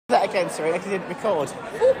That again, sorry, like you didn't record.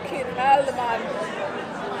 Fucking hell, man.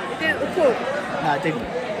 You didn't record? No, I didn't.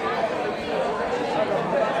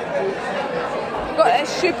 You got them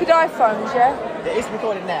stupid iPhones, yeah? It is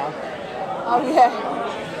recording now. Oh, yeah.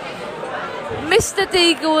 Mr.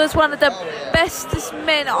 Deagle was one of the bestest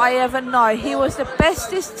men I ever know. He was the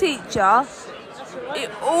bestest teacher. He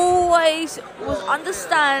always was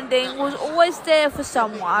understanding, was always there for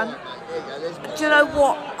someone. Do you know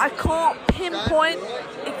what? I can't pinpoint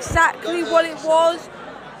exactly what it was,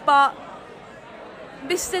 but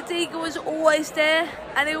Mr. Deagle was always there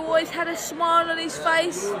and he always had a smile on his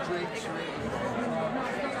face.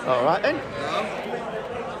 All right then.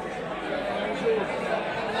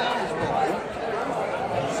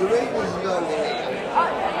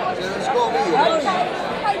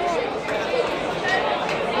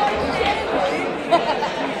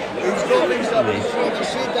 Who's got things like this? You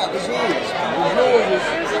just said that was his.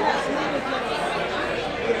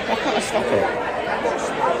 Why can't I stop it? I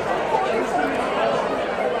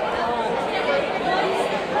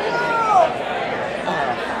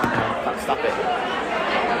can't stop it.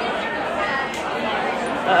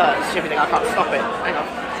 Stupid thing, I can't stop it. Hang on.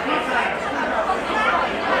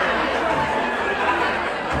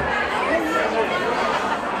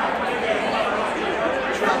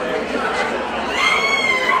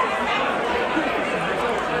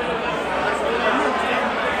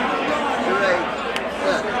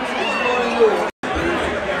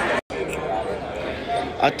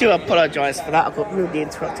 I do apologise for that. I got rudely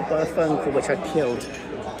interrupted by a phone call which I killed.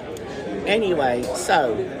 Anyway,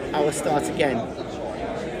 so I will start again.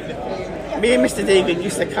 Me and Mr. Deagle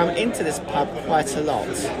used to come into this pub quite a lot,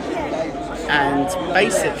 and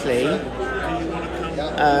basically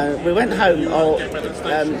we went home, or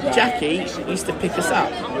Jackie used to pick us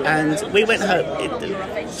up, and we went home.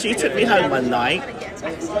 She took me home one night,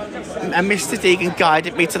 and Mr. Deagle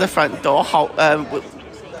guided me to the front door,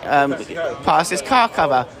 past his car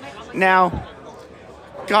cover. Now,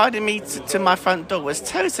 guiding me to my front door was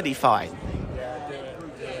totally fine.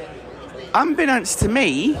 Unbeknownst to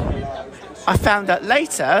me, I found out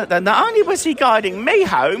later that not only was he guiding me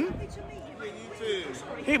home,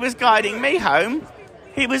 he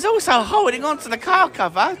was also holding onto the car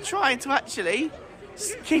cover, trying to actually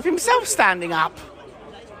keep himself standing up.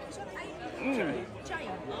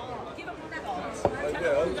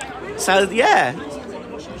 So, yeah.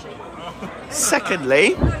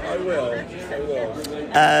 Secondly,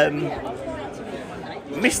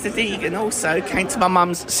 Mr. Deagle also came to my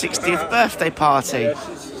mum's 60th birthday party.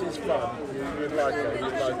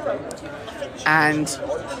 And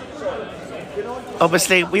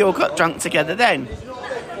obviously we all got drunk together then.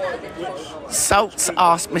 Mr.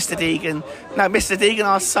 Deagle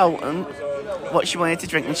asked Sultan what she wanted to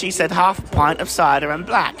drink, and she said half a pint of cider and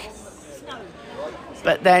black.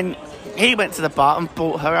 But then he went to the bar and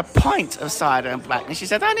bought her a pint of cider and black, and she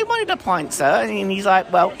said, I only wanted a pint, sir. And he's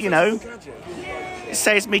like, well, you know, it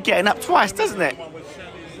saves me getting up twice, doesn't it?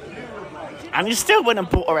 And he still went and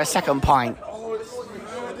bought her a second pint.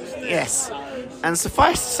 Yes. And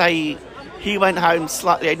suffice to say, he went home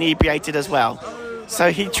slightly inebriated as well.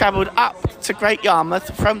 So he travelled up to Great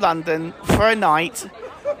Yarmouth from London for a night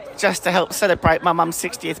just to help celebrate my mum's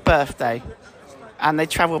 60th birthday. And they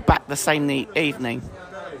travelled back the same evening.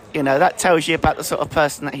 You know, that tells you about the sort of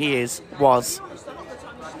person that he was.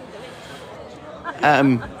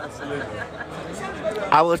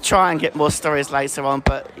 I will try and get more stories later on,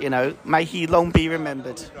 but, you know, may he long be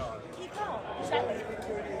remembered.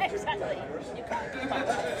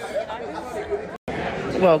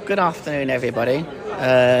 Well, good afternoon, everybody.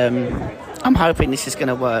 I'm hoping this is going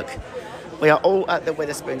to work. We are all at the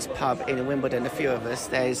Wetherspoons pub in Wimbledon, a few of us.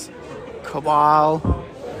 There's Kowal,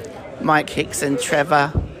 Mike Hickson,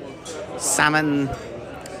 Trevor, Salmon,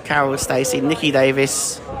 Carol Stacey, Nikki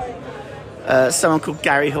Davis, someone called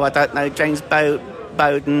Gary, who I don't know, James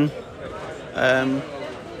Bowden,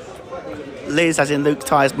 Liz, as in Luke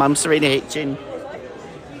Ty's mum, Serena Hitchin,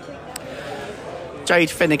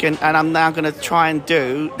 Jade Finnegan, and I'm now going to try and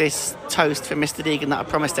do this toast for Mr. Deagle that I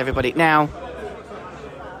promised everybody. Now,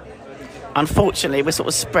 unfortunately, we're sort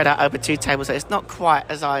of spread out over two tables, so it's not quite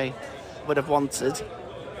as I would have wanted.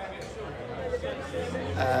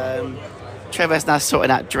 Trevor's now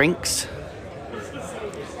sorting out drinks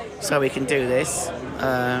so we can do this.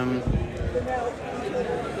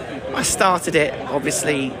 I started it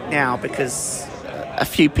obviously now because a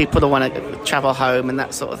few people don't want to travel home and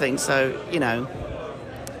that sort of thing, so you know,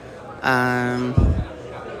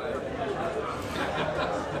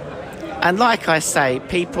 and like I say,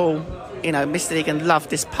 people, you know, Mr. Deagle loved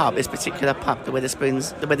this pub, this particular pub, the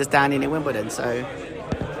Wetherspoons, the Weathers down in Wimbledon, so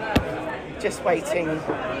just waiting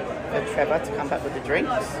for Trevor to come back with the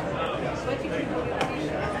drinks.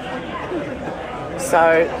 So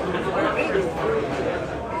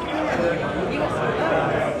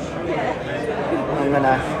I'm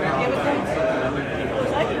gonna,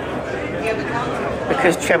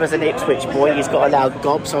 because Trevor's an Ipswich boy, he's got a loud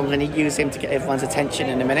gob, so I'm going to use him to get everyone's attention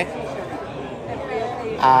in a minute.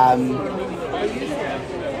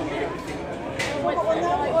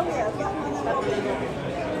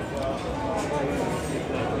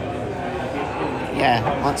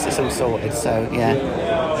 Yeah, once it's all sorted, so yeah.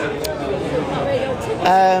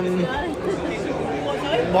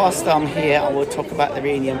 Whilst I'm here, I will talk about the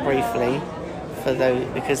reunion briefly, for those,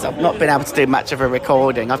 because I've not been able to do much of a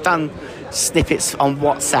recording. I've done snippets on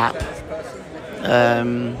WhatsApp,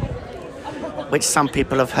 which some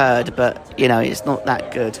people have heard, but you know, it's not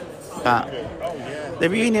that good. But the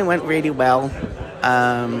reunion went really well,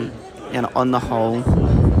 you know, on the whole.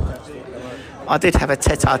 I did have a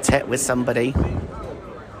tete-a-tete with somebody,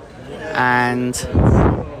 and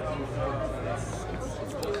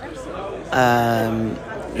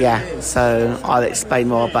yeah, so I'll explain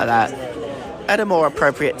more about that at a more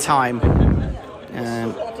appropriate time.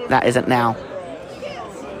 That isn't now.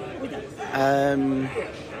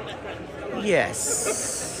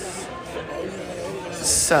 Yes.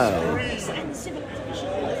 So.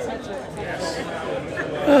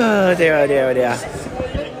 Oh dear, oh dear, oh dear.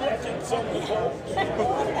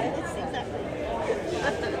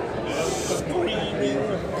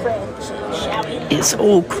 It's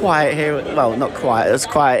all quiet here. Well, not quiet, as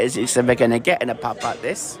quiet as it's ever going to get in a pub like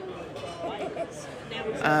this.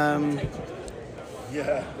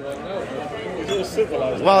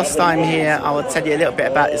 Whilst I'm here, I will tell you a little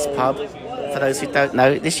bit about this pub. For those who don't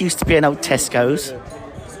know, this used to be an old Tesco's.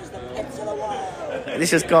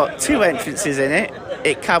 This has got two entrances in it.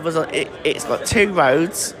 It covers. It's got two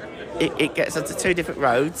roads. It gets onto two different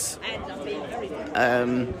roads.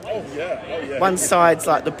 One side's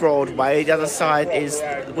like the Broadway. The other side is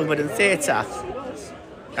Wimbledon Theatre,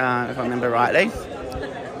 if I remember rightly.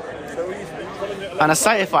 And I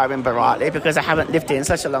say if I remember rightly because I haven't lived here in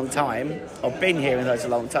such a long time, or been here in such a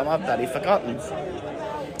long time, I've bloody forgotten.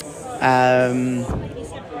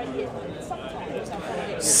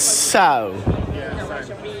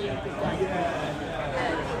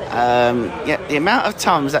 Yeah, the amount of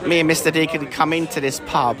times that me and Mr. Deacon come into this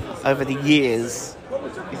pub over the years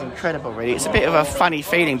is incredible, really. It's a bit of a funny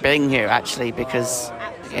feeling being here, actually, because,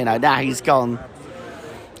 you know, now he's gone.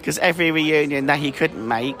 Because every reunion that he couldn't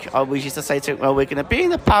make, I always used to say to him, well, we're going to be in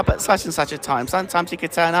the pub at such and such a time. Sometimes he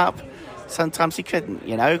could turn up, sometimes he couldn't,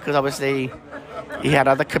 you know, because obviously he had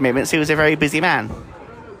other commitments. He was a very busy man.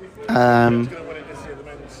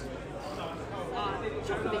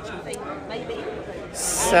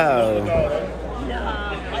 So,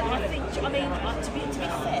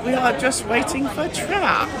 we are just waiting for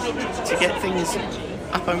Trevor to get things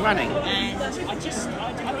up and running. And I just,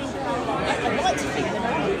 I like to think that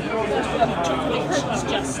Djokovic is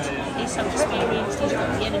just, he's so experienced, he's got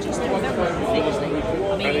the energy, still remember things. I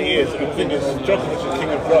mean, and he is. The thing is, Djokovic is king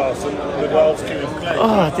of grass and Nadal's king of clay.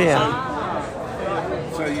 Oh dear.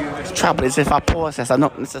 So The trouble is, if I pause this, I'm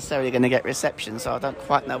not necessarily going to get reception, so I don't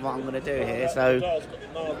quite know what I'm going to do here. So,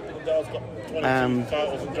 Nadal's got 22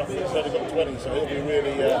 titles and Djokovic's only got 20, so he'll be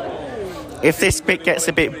really... if this bit gets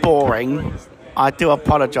a bit boring, I do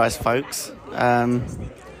apologise, folks.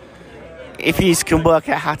 If you can work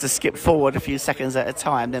out how to skip forward a few seconds at a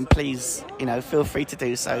time, then please, you know, feel free to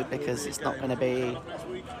do so, because it's not going to be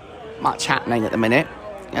much happening at the minute.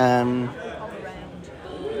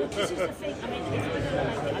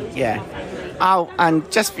 Yeah. Oh,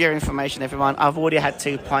 and just for your information, everyone, I've already had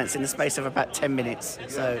 2 pints in the space of about 10 minutes.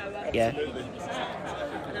 So, yeah.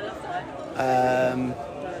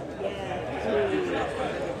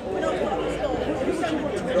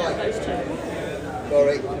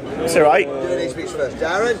 Sorry. It's all right. Do these speaks first.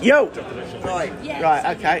 Darren? Yo! Right.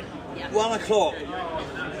 Right, okay. 1 o'clock.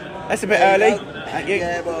 That's a bit early. Thank you.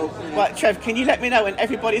 Yeah, well... Right, Trev, can you let me know when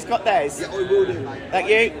everybody's got theirs? Yeah, I will do, mate. Thank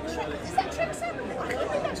you.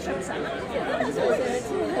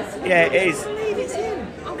 Yeah, it is.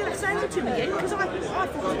 I'm going to say hello to him again, because I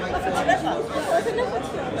thought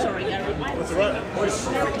sorry, That's all right.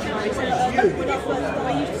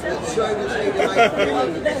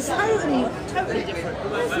 that's totally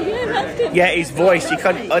different. Yeah, his voice,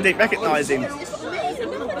 I didn't recognise him.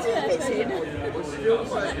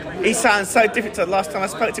 He sounds so different to the last time I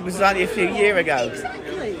spoke to him. It was only a few years ago.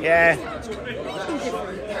 Exactly. Yeah,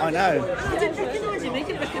 Different. I know. I didn't recognise him. He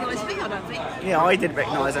didn't recognise me, I don't think. Yeah, I didn't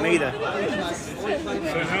recognise him either. So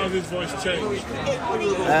how's his voice changed?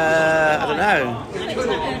 I don't know.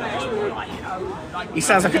 He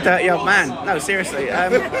sounds like a dirty old man. No, seriously.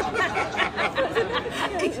 Have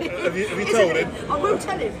you told him? I will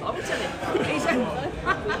tell him. He's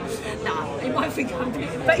nah, he might think I'm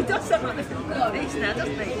different, but he does sound like this now,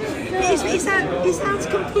 doesn't he? He sounds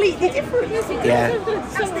completely different. Yeah.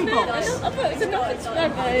 That's the box. I thought it was a nice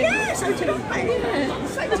man. Yeah, so did I.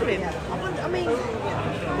 Say to him. I mean, I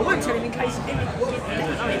won't tell him in case.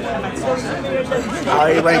 Oh,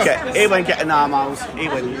 he won't get an arm holes. He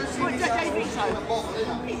wouldn't.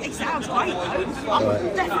 He sounds great though. I'm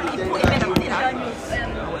definitely put him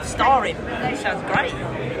in, star him. He sounds great.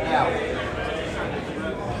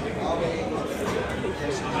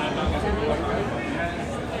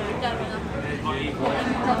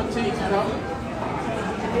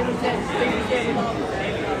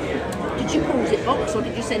 Did you pause it, Box, or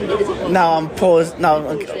did you send it as it was? No, I'm paused. No.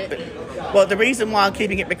 Well, the reason why I'm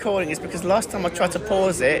keeping it recording is because last time I tried to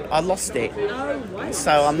pause it, I lost it.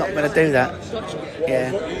 So I'm not going to do that.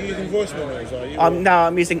 Yeah. What, are you using voice memos, are you?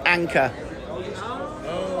 I'm using Anchor.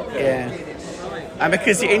 Yeah. And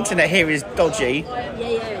because the internet here is dodgy. Yeah,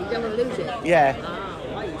 you don't want to lose it. Yeah.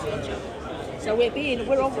 So we're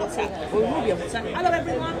on WhatsApp. We will be on WhatsApp. Hello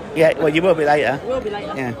everyone. Yeah. Well, you will be later. We'll be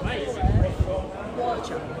later. Yeah.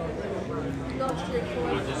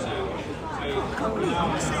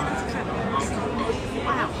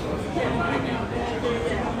 Wow.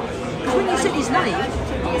 When you said his name, I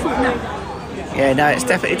thought no. Yeah. No, it's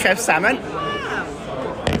definitely Trev Salmon.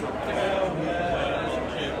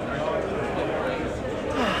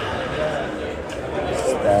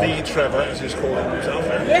 The Trevor, as he's called himself.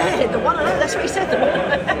 Yeah, the one I know, that's what he said. The one.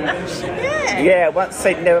 Yeah. Yeah. Once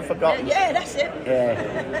seen, never forgotten. Yeah, that's it. Yeah.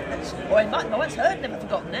 Well, I once heard, never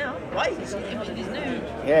forgotten now. Right, it's his new.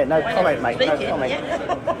 Yeah. No comment, mate. No Speaking, comment.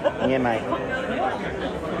 yeah. Yeah, mate.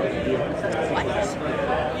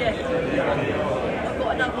 Yeah. I've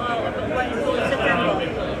got another one. I've got one in September.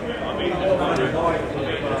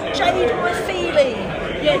 Jade, my feeling.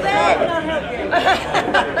 Yeah, there. Can I help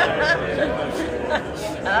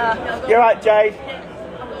you? You're right, Jade.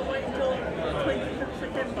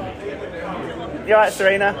 You're right,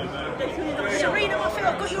 Serena. Serena, I think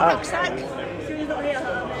I've got your rucksack.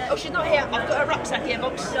 Oh, she's not here. I've got her rucksack here,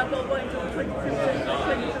 Box.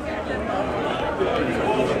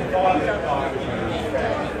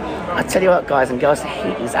 I tell you what, guys and girls, the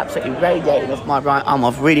heat is absolutely radiating off my right arm.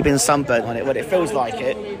 I've really been sunburnt on it. Well, it feels like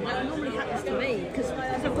it. That normally happens to me because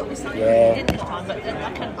I've got this thing Yeah. I did this time, but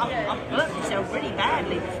I've burnt myself really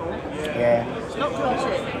badly before. Yeah. It's not good, is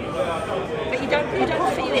it? But you don't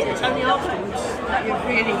feel it. It's only afterwards that you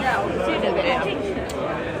really feel it.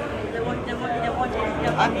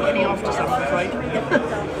 I'm getting after something, I'm afraid.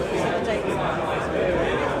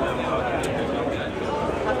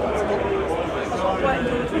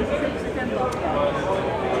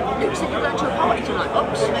 Luke said you're going to a party tonight,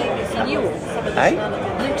 Box. In Newell. Hey?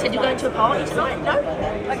 Luke said you're going to a party tonight, no?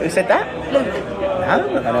 Who said that? Luke. No,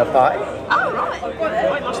 I'm not going to a party. Oh, right.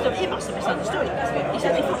 He must have misunderstood. He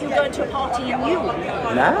said he thought you were going to a party in Newell.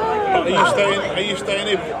 No. Are you staying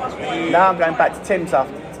in? No, I'm going back to Tim's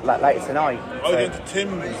after, later tonight. Oh, you're going to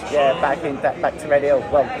Tim's? Yeah, back to Red Hill.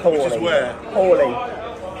 Well, Hawley. Which is where? Hawley.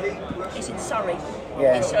 It's in Surrey.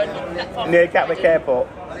 Yeah. It's not that far. Near Gatwick Airport.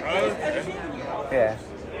 Oh, okay. Yeah.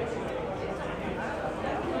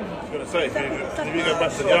 I was going to say, if you go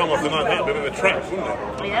back to Yarmouth tonight, that'd be a bit of a trap, wouldn't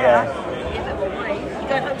it? Yeah. But why? You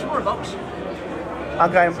going home tomorrow, Box?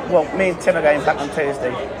 I'm going, well, me and Tim are going back on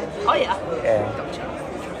Tuesday. Oh, yeah? Yeah. Gotcha.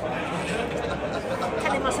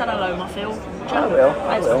 Tell him I said hello, my Phil. I will. I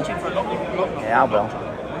haven't spoken to him for a long time. Yeah, I will.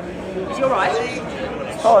 Is he alright?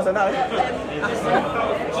 As far as I know.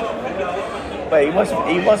 But he was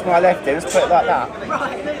when I left him, let's put it like that.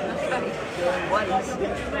 Right, okay. Ways.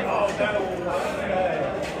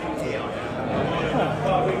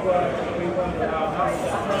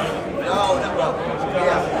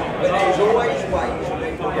 There's always ways.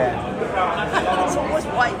 Yeah. It's always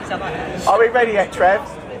ways, I like that. Are we ready yet, Trev?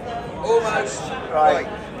 Almost. Right.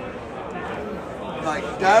 Mate,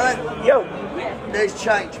 Darren, Yo, there's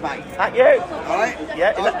change, mate. that you? Alright?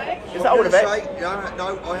 Yeah, is that all of it?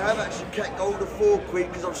 No, I have actually kept all the £4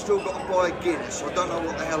 because I've still got to buy a Guinness. I don't know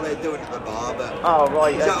what the hell they're doing at the bar, but... Oh,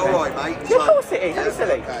 right. Is that okay. alright, mate? Yeah, of course it is. Yeah, Don't be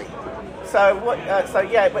silly. okay. So what? So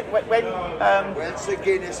yeah, when Once the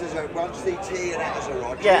Guinness is out, once the tea and that is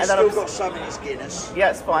alright. Yeah, He's and then still got some in his Guinness. yeah,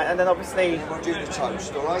 it's fine. And then obviously, We'll do the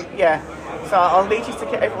toast, alright? yeah. So I'll need you to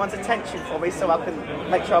get everyone's attention for me, so I can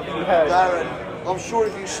make sure I can be heard. Darren, I'm sure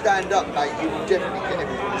if you stand up, mate, you will definitely get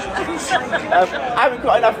everyone's attention. I haven't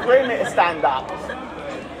got enough room here to stand up.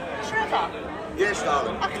 Trevor, Yes,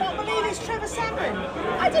 darling. I can't believe it's Trevor Salmon.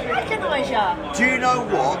 I didn't recognise you. Do you know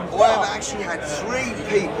what? I have actually had 3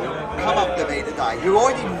 people come up to me today who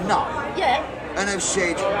I didn't know Yeah. and have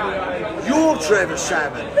said, "You're Trevor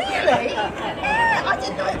Salmon." Really? Yeah, I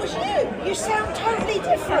didn't know it was you. You sound totally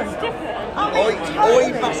different. I mean,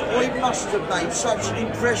 I must have made such an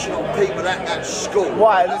impression on people at that school.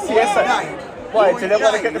 Why the My CSA? name, Why my do they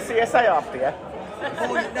want to get name- the CSA after you?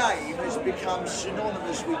 My name has become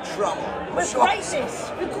synonymous with trouble. with So-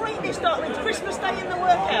 greatness. With greatness, darling. Christmas Day in the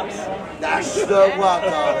workhouse. That's the one,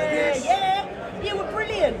 darling, yes. Yeah, you were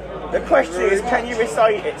brilliant. The question is, can you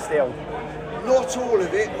recite it still? Not all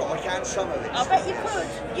of it, but I can some of it. I bet you could.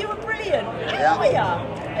 You were brilliant. Yeah. How are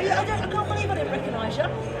you? I can't believe I didn't recognise you.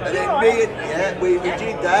 And You're then right. me and we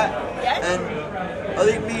did that, Yes. and I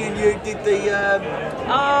think me and you did the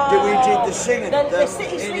Oh, we did the singing. The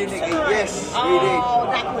City Indian Sleeps Nicky. Tonight. Yes, Oh, we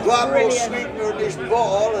did. that was One more brilliant. sweetener in this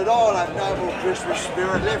bottle, and I'll have no more Christmas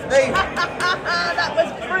spirit left me. That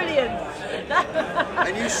was brilliant.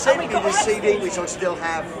 And you sent we me got the CD, arrested. which I still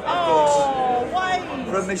have, of course, Oh, wait.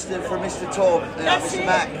 from Mr. Tom, That's Mr. it.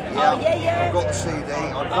 Mac. Oh, yeah. I've got the CD.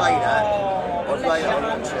 I play that. I play that.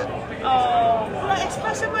 I watch it. Oh,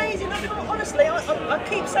 that's amazing. I can't, honestly, I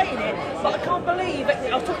keep saying it, but I can't believe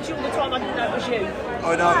it. I've talked to you all the time, I didn't know it was you.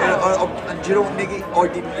 I know. And do you know what, Nicky? I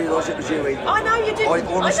didn't realise it was you either. I know you didn't.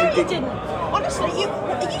 I honestly know you didn't. didn't. Honestly,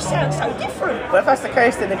 you sound so different. Well, if that's the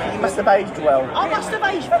case, then Nicky, you must have aged well. I must have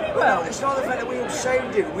aged very well. It's not the fact that we all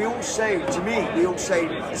sound different. We all sound, to me, we all sound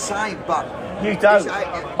the same, but... You don't.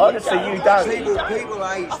 Honestly, you don't. People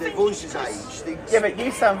age, their voices age. Things. Yeah, but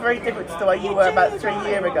you sound very different to the way you were about 3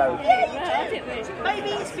 years ago. Yeah, you do. Maybe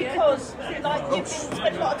it's because like you've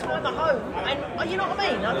spent a lot of time at home, and you know what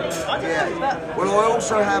I mean. I don't know, but Well, I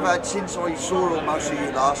also have had, since I saw most of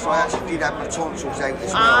you last, I actually did have my tonsils out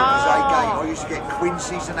as well. Because I used to get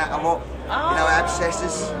quinces and that a lot. You know,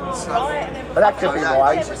 abscesses and stuff. right. But that could So be that,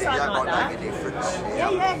 why. that might make a difference.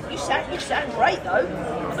 Yeah, you sound great though.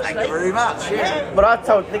 Honestly. Thank you very much. Yeah. But I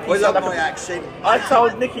told Nicky I you love sound my like a, accent. I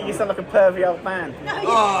told Nicky you sound like a pervy old man.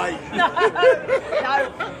 Aye.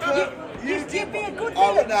 No, you'd be a good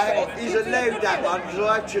Oh, villain. no, hang on. He's You'd be a allowed good that villain. one because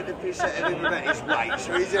I took the piss out of him about his weight,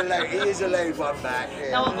 so he is allowed one back.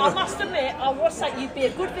 Yeah. Now, I must admit, I was saying you'd be a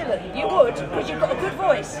good villain. You would, because you've got a good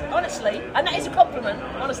voice, honestly. And that is a compliment,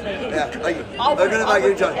 honestly. It is. Yeah, thank you. I I'm would- going to I make you a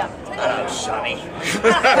would- joke. yeah. Hello, Sonny.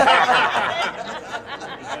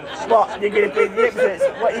 What, you're going to be the Ipswich?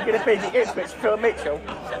 What, you're going to be the Ipswich Phil Mitchell?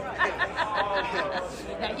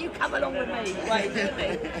 Now, you come along with me, Wade, didn't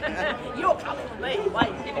you? You're coming with me,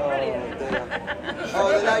 Wade. You'd be brilliant.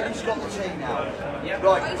 Oh, the lady's got the tea now.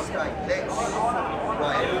 Right, okay, let's...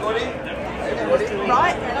 Right, everybody?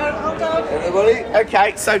 Right, hold on. Everybody?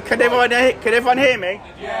 Okay, so can everyone hear me?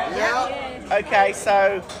 Yeah. Okay,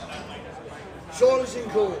 so Silence in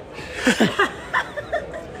court.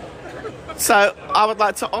 So I would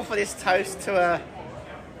like to offer this toast to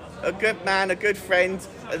a good man, a good friend,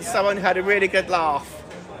 and someone who had a really good laugh.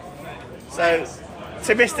 So,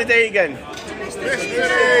 to Mr. Deegan.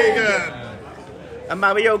 And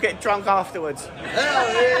may we all get drunk afterwards.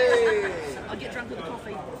 Hey! I'll get drunk with the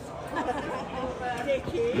coffee.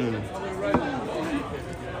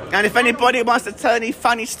 And if anybody wants to tell any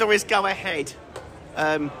funny stories, go ahead.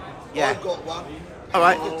 Yeah. I've got one. All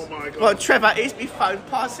right. Oh my God. Well, Trevor, here's my phone.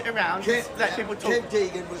 Pass it around. Let people talk. Kev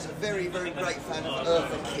Deegan was a very, very great fan of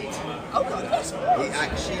Eartha Kitt. Oh, God, yes. He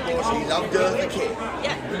actually was. He loved Eartha Kitt.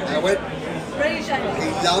 Yeah. Now, Really shame. he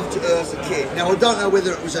loved Eartha Kitt. Now, I don't know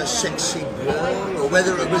whether it was a sexy girl or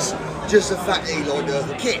whether it was just the fact that he liked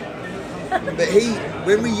Eartha Kitt. But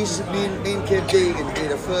when we used to, me and Kev Deegan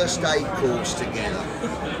did a first aid course together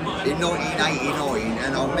in 1989,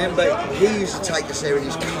 and I remember he used to take us there in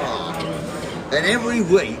his car, and every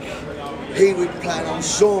week he would play an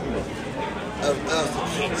ensemble of Eartha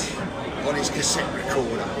Kitt on his cassette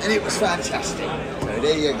recorder, and it was fantastic. So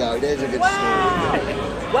there you go, there's a good Wow.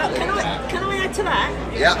 Well, can I add to that?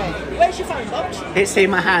 story. Yeah. Where's your phone box? It's in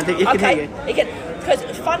my hand. You can hear you. Because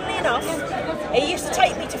funnily enough, he used to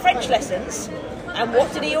take me to French lessons, and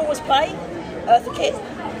what did he always play? Eartha Kitt.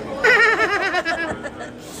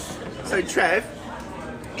 So, Trev,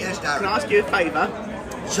 Yes, can I Darren. ask you a favour?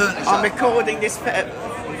 Certainly, I'm sir. recording this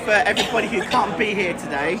for everybody who can't be here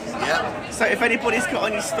today. Yeah. So if anybody's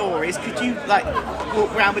got any stories, could you like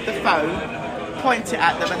walk around with the phone, point it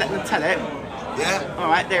at them and let them tell it? Yeah. All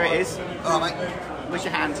right, there it is. All right, mate. Where's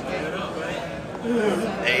your hand?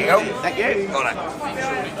 There you go. Thank you. Got it.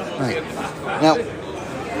 Right. Now,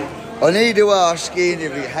 I need to ask any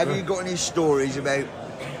of you, have you got any stories about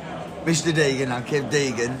Mr. Deegan and Kev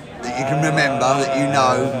Deegan that you can remember, that you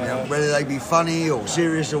know, whether they be funny or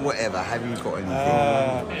serious or whatever? Have you got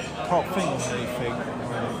anything? Can't think of anything.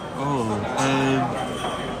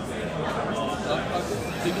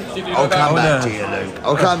 I'll come back to you, Luke.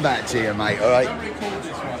 I'll come back to you, mate, all right?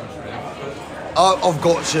 I've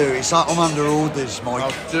got to. It's like I'm under orders,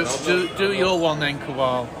 Mike. Do your one then,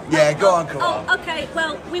 Kowal. Yeah, go on, come on. Oh, okay.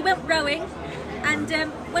 Well, we went rowing, and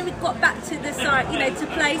when we got back to the site, to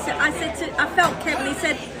play, so I felt Kevin.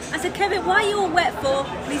 I said, Kevin, why are you all wet for?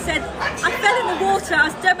 And he said, I fell in the water. I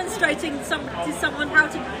was demonstrating to someone how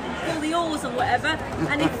to pull the oars or whatever,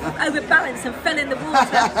 and he overbalanced and fell in the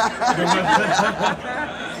water.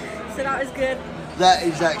 So that was good. That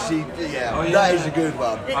is actually, that is a good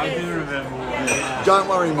one. I do remember one. Don't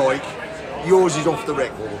worry, Mike. Yours is off the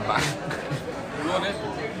record, mate.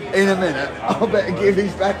 In a minute, I better give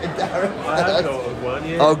these back to Darren.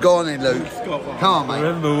 Oh, go on in, Luke. Come on, I mate.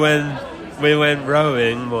 remember when we went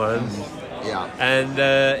rowing once, Yeah,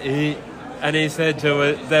 and he said to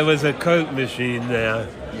us, there was a Coke machine there,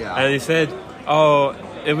 Yeah. and he said, oh,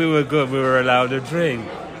 if we were good, we were allowed to drink.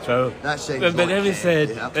 So, That seems but like then he it, said,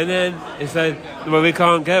 yeah. and then he said, well, we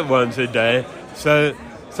can't get one today. So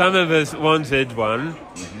some of us wanted one,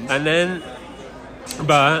 and then,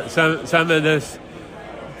 but some of us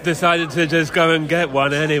decided to just go and get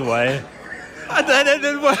one anyway. And then it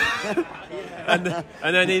didn't work. And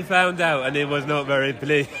then he found out, and he was not very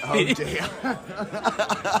pleased. Oh dear.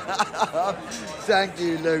 Thank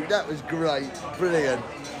you, Luke. That was great. Brilliant.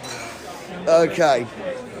 Okay.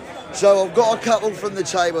 So I've got a couple from the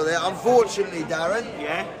table there. Unfortunately, Darren,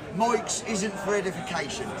 Yeah. Mike's isn't for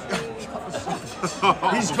edification.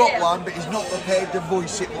 He's got one, but he's not prepared to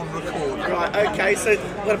voice it on record. Right. Okay. So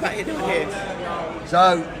what about you down here?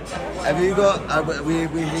 So, have you got? We're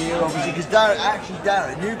here obviously because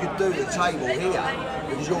Darren, you could do the table here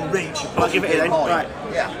because you're rich. I'll give it in then. Right.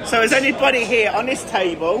 Yeah. So has anybody here on this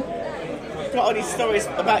table got any stories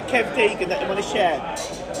about Kev Deegan that they want to share?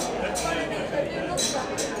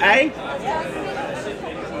 Eh?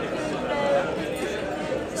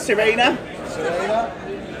 Serena?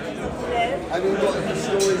 Have you got any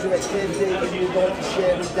stories about Kev Deegan you'd like to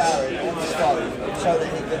share with Darren on his phone so that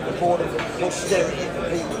he can record it for posterity for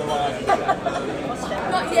people around him?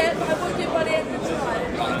 Not yet, but I will do by the end of the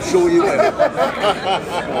time. I'm sure you will.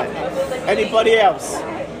 Anybody else?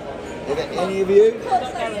 Any of you?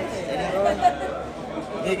 Anyone?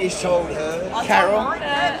 Nicky's told her. Carol?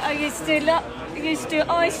 I used to do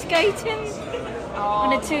ice skating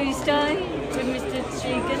on a Tuesday with Mr.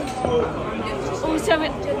 Deegan. Also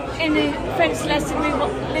in the French lesson we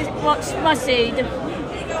watched Muzzy.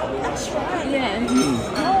 That's right. Yeah.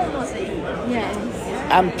 Oh, Muzzy. Yes.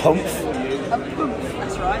 And Pumph.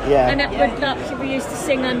 That's right. Yeah. And at Woodlock we used to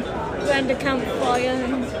sing around the campfire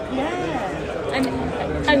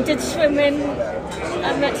and did swimming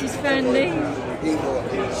at Matty's family.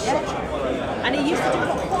 And he used to do a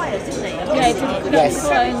lot of choirs, didn't he? Yeah, he did Yes.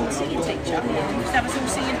 choirs. Singing teacher. That was all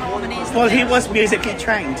singing harmonies. Well, he was musically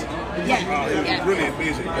trained. Yeah. Brilliant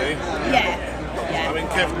music, Dave. Yeah. I mean,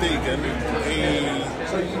 Kev Deegan,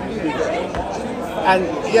 And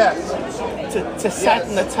to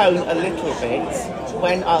sadden the tone a little bit,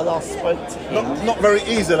 when I last spoke to him, not very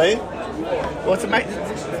easily, or to make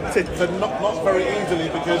not very easily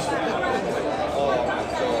because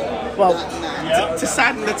to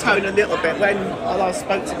sadden the tone a little bit, when I last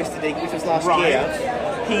spoke to Mr. Deegan, which was last year,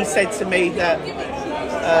 he said to me that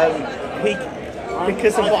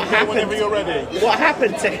because of what whenever you're ready.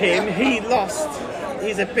 happened to him, he lost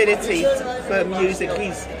his ability for music,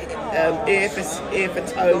 his ear for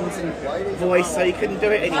tones and voice, so he couldn't do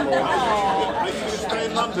it anymore. Are you going to stay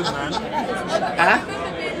in London, man? Huh?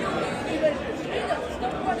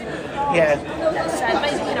 Yeah. That's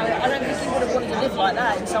amazing. I don't think he would have wanted to live like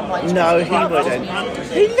that in some ways. No, he wouldn't.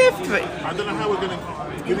 He lived for it. I don't know how we're going to.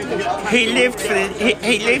 We need to get. He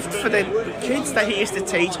lived for the kids that he used to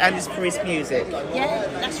teach and for his music. Yeah,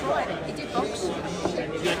 that's right. He did box.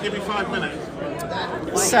 Yeah, give me 5 minutes.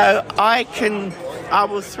 So I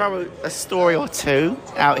will throw a story or two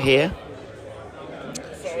out here.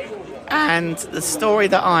 And the story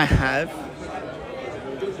that I have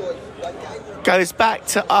goes back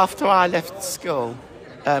to after I left school.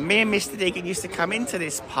 Me and Mr. Deegan used to come into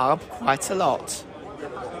this pub quite a lot.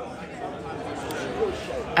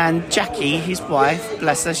 And Jackie, his wife,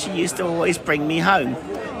 bless her, she used to always bring me home.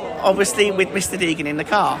 Obviously with Mr. Deegan in the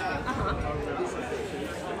car.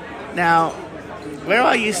 Now, where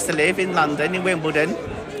I used to live in London, in Wimbledon,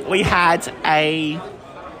 we had a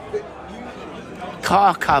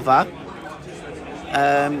car cover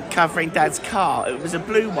covering Dad's car. It was a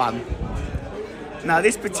blue one. Now,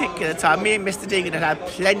 this particular time, me and Mr. Deegan had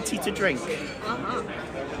plenty to drink.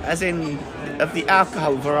 As in, of the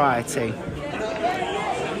alcohol variety.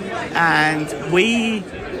 And we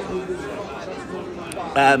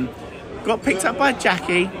got picked up by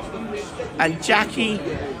Jackie, and Jackie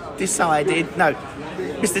decided, no,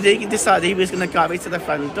 Mr. Deegan decided he was going to guide me to the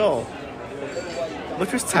front door,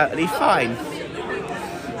 which was totally fine.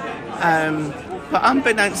 But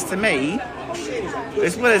unbeknownst to me,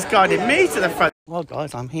 as well as guiding me to the front. Well,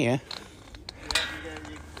 guys, I'm here.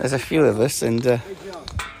 There's a few of us, and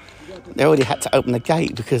they already had to open the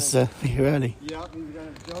gate because we're early. Yeah,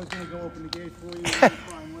 Joe's going to go open the gate for you.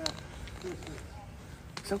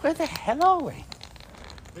 So where the hell are we?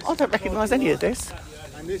 I don't recognise any of this.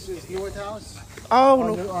 And this is North House.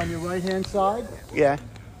 Oh, on your right-hand side. Yeah.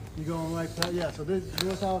 You're going right past, yeah, so this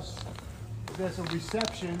North House, there's a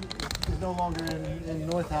reception. It's no longer in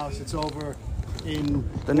North House. It's over in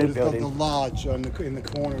the new building. The lodge in the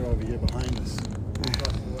corner over here behind us.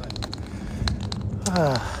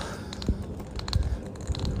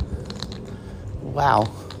 Wow.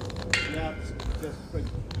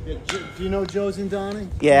 Yeah, do you know Joe's and Donnie?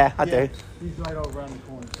 Yeah, I do. He's right over around the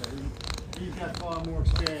corner, so he's got far more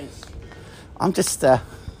experience I'm just, than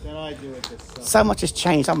I do at this. So much has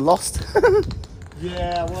changed, I'm lost.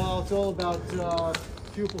 Yeah, well, it's all about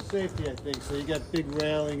pupil safety, I think. So you got big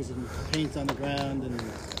railings and paint on the ground, and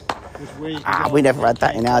which way you can go. We never had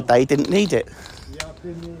that in our day, didn't need it. Yeah, I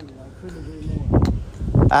didn't need it. I couldn't agree more.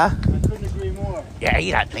 Huh? I couldn't agree more. Yeah,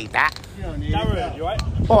 you don't need that. You don't need Darren, it. you alright?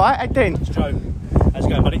 Alright, how you doing? It's Joe. How's it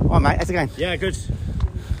going, buddy? Alright, mate, how's it going? Yeah, good.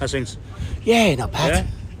 How's things? Yeah, not bad. Yeah?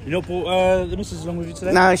 You not brought the missus along with you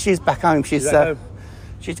today? No, she's back home. She's back home?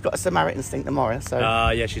 She's got a Samaritan stink tomorrow, so...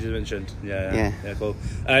 Yeah, she did mention. Yeah, cool.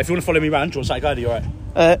 If you want to follow me around, do you want to say go? Are you alright?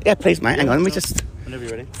 Yeah, please, mate. Hang on, let me just... Whenever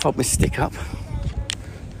you're ready. Fold my stick up.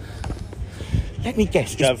 Let me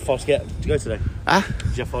guess. Did you have far to go today? Huh?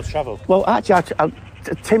 Did you have far to travel? Well, actually, I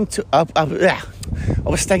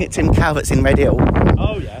was staying at Tim Calvert's in Red Hill.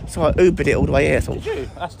 Oh, yeah. So I Ubered it all the way here. Did you?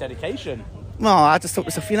 That's dedication. Well, I just thought to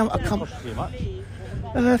myself, you know, I Didn't can't... cost you much.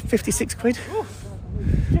 56 quid. Ooh,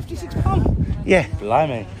 £56? Yeah.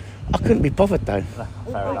 Blimey. I couldn't be bothered, though.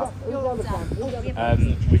 Fair enough.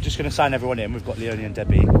 We're just going to sign everyone in. We've got Leonie and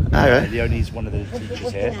Debbie. Right. Leonie's one of the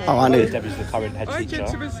teachers here. Oh, I knew. Debbie's the current head teacher.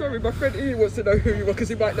 Gentlemen, sorry, my friend Ian wants to know who you are because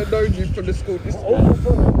he might not have known you from the school.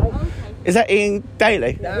 Is that Ian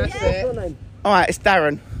Daly? That's it. All right, it's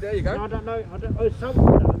Darren. There you go. I don't know.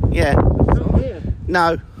 Someone. Yeah. Here.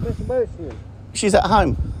 No. Where's here? She's at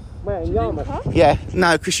home. Where, in Yarmouth? Yeah.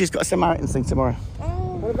 No, because she's got a Samaritan thing tomorrow.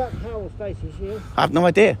 What about Carol Stacey? Here? I have no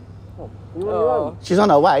idea. You on your own? She's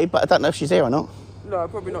on her way, but I don't know if she's here or not. No,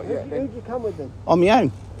 probably not yet. Who'd you come with then? On my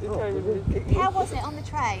own. How was it on the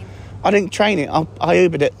train? I didn't train it. I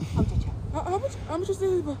Ubered it. Oh, did you? How much is the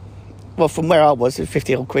Uber? Well, from where I was, it was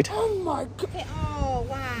 50 odd quid. Oh my god. Oh,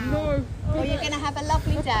 wow. No. Well, you're going to have a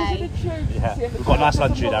lovely day. Yeah, we've got a nice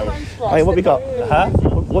lunch here, Darren. Oh, yeah, what we got? Huh?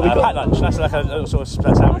 What we got? Packed lunch. That's like a sort of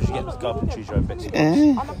split sandwich. You get to go up and choose your own bits. Yeah.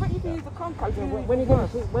 And I bet you can use the contact. When are you going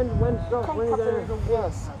to see? When someone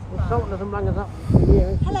doesn't bring us up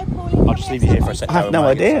here. Hello, Pauline. I'll just leave you here for a second. I have no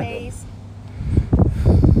idea. Please.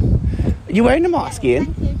 Are you wearing a mask,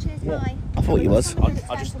 Ian? Thank you. Cheers, bye. I thought you was.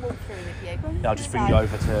 I'll just bring you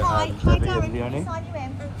over to Hi, Debbie and Darren. Leonie. Sign you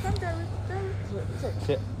in.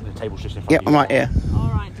 Sit. The table's just in front Yeah, of you. I'm right here. All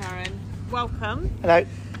right, Darren. Welcome. Hello.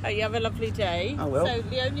 You have a lovely day. I will. So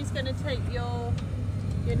Leonie's going to take your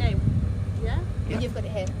name. Yeah? You've got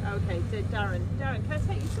it here. Okay, so Darren. Darren, can I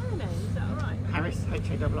take your surname? Is that all right? Harris,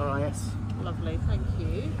 H-A-R-R-I-S. Lovely, thank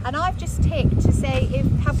you. And I've just ticked to say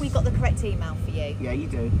have we got the correct email for you? Yeah, you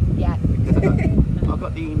do. Yeah. I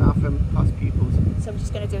got the email from past pupils. So I'm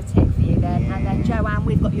just going to do a tick for you then. And then Joanne,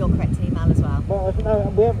 we've got your correct email as well. Well, no,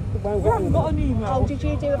 we haven't got an email. Oh, did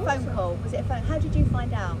you do a phone call? Was it a phone? How did you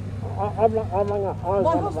find out? I rang up.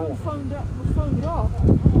 My husband phoned up.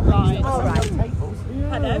 Right. All right.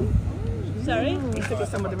 Hello? Sorry? He said it's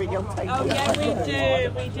some of the really old tables. Oh, yeah,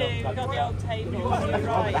 we do. We've got the old table. You're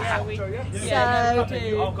right, yeah. So, we do.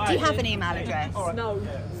 do you have an email address? No.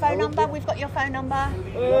 Phone number? We've got your phone number.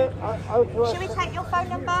 Should we take your phone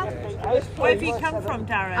number? Where have you come from,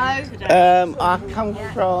 Darren, today? I come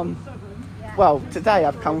from Well, today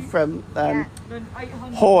I've come from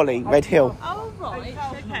Hawley, Red Hill. Oh, right,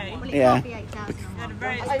 okay. Yeah. And a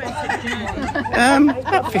very expensive journey.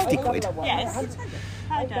 About 50 quid. Yes.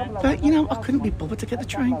 Hi, Dad. But, you know, I couldn't be bothered to get the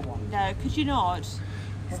train. No, could you not?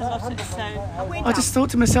 It's a lot of, so... I just thought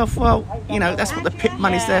to myself, well, you know, that's what the pit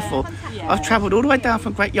money's there for. Yeah. I've travelled all the way down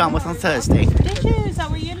from Great Yarmouth on Thursday. Did you? Is that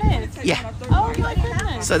where you live? Yeah. Oh, my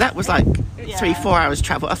goodness. So that was like 3-4 hours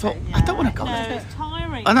travel. I thought, I don't want to go No, there. it's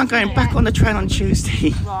tiring. And I'm going isn't back it? on the train on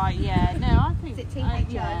Tuesday. Right, yeah. No, I think...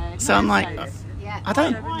 yeah. So I'm like, I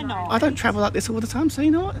Why not? don't travel like this all the time, so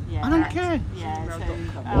you know what? I don't care. Yeah, so...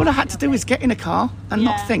 All I had to do was get in a car and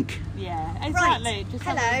not Yeah. think. Yeah, exactly. Right. Just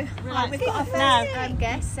Hello. have a relaxed We've got our now. first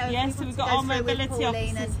guest. So Yes, so we've got our mobility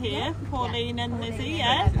officers here, Pauline and Lizzie,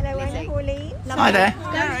 yeah? Hello, I'm Pauline. Hi there.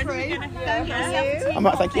 Going through. I'm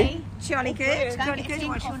right, thank you. Jolly good. Jolly good.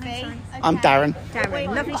 What's your name? I'm Darren.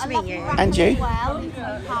 Darren. Lovely to meet you. And you?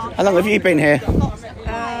 How long have you been here?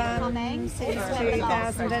 Since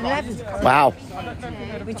 2011. Wow.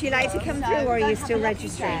 Would you like to come through, or are you still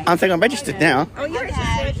registering? I think I'm registered now. Oh, you're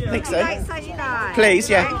registered. I think so. Right side you like? Please,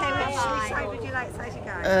 yeah. Okay, which side would you like side to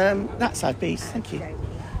go? That side, please. Thank you.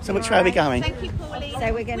 So which way are we going? Thank you, Pauline.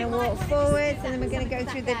 So we're going to walk forwards, and then we're going to go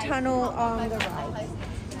through the tunnel on the right.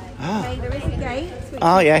 Ah. Okay, there is a gate. Which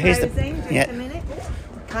Oh, is yeah, here's the- closing. Just yeah. a minute.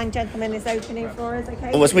 Kind gentleman is opening for us.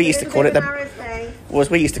 Okay. Or as we used to call it, the.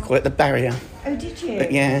 the barrier. Oh, did you?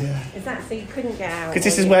 But yeah. Is that so you couldn't get out? Because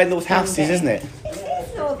this is where North House is, isn't it? It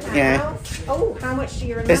is North House. Yeah. Oh, how much do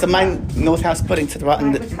you remember? There's the main North House building to the right,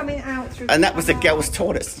 and, Right, we're coming out through. and that was the girls'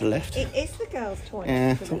 toilets to the left. It is the girls' toilet.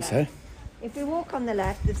 Yeah, I to the thought left. so. If we walk on the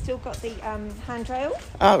left, they've still got the handrail.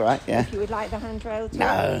 Oh, right, yeah. If you would like the handrail too, No.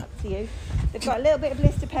 up to you. They've got a little bit of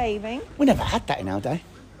blister paving. We never had that in our day.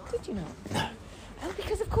 Did you not? No. Oh,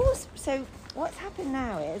 because of course. So what's happened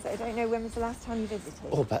now is, I don't know when was the last time you visited.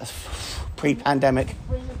 Oh, that's pre-pandemic.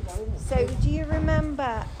 So do you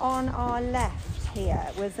remember on our left here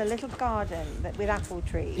was a little garden with apple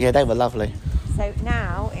trees? Yeah, they were lovely. So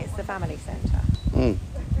now it's the family centre. Mm.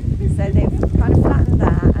 So they've kind of flattened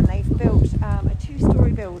that, and they've built a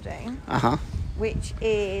 2-storey building, Uh-huh. which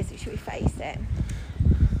is, should we face it?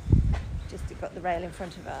 Just got the rail in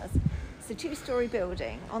front of us. It's a 2-storey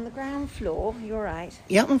building. On the ground floor, you're right.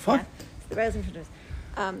 Yeah, I'm fine. Yeah, the rail's in front of us.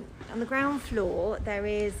 On the ground floor, there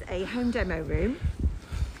is a home demo room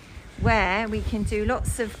where we can do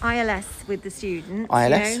lots of ILS with the students.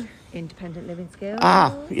 ILS? You know, independent living skills.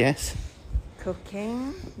 Ah, yes.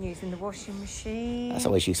 Cooking, using the washing machine. That's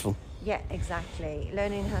always useful. Yeah, exactly.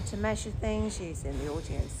 Learning how to measure things, using the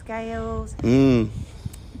audio scales. Mm.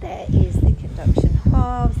 There is the conduction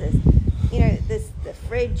hobs. There's the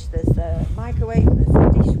fridge. There's the microwave. There's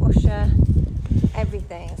the dishwasher.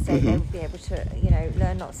 Everything. So they'll be able to,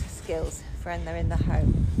 learn lots of skills for when they're in the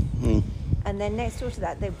home. Mm. And then next door to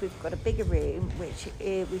that, we've got a bigger room which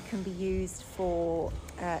we can be used for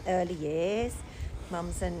early years.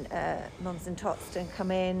 Mums and tots can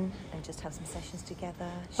come in and just have some sessions together,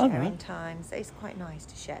 sharing right. time. So it's quite nice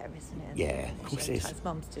to share, isn't it? Yeah, of course it is. Sometimes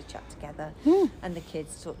mums to chat together, and the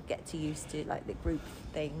kids sort of get used to like the group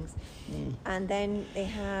things. And then they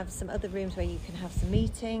have some other rooms where you can have some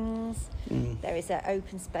meetings. There is an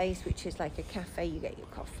open space which is like a cafe. You get your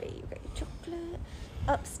coffee, you get your chocolate.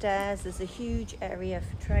 Upstairs there's a huge area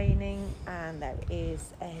for training, and there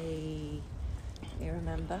is you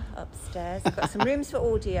remember upstairs they've got some rooms for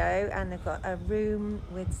audio, and they've got a room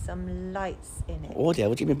with some lights in it. Audio?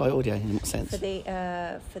 What do you mean by audio? In what sense? For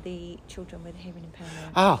the children with hearing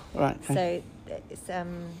impairment. Ah, right. Okay. So it's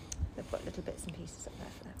they've got little bits and pieces up there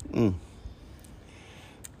for that. Mm.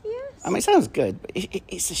 Yes. I mean, it sounds good, but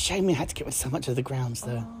it's a shame we had to get rid of so much of the grounds,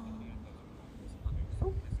 though.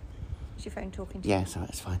 Is your phone talking to you? Yeah, so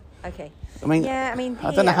that's fine. Okay. I mean, I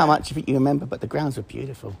don't know how here- much of it you remember, but the grounds were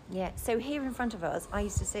beautiful. Yeah, so here in front of us, I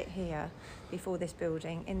used to sit here before this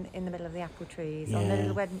building in the middle of the apple trees on the Yeah.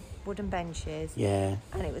 little wooden benches. Yeah.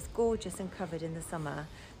 And it was gorgeous and covered in the summer.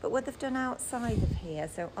 But what they've done outside of here,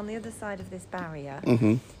 so on the other side of this barrier,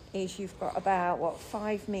 is you've got about,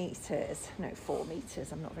 5 metres? No, 4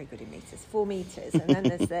 metres. I'm not very good in metres. 4 metres. And then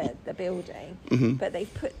there's the building. But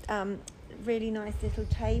they've put really nice little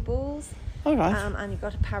tables. All right. And you've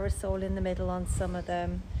got a parasol in the middle on some of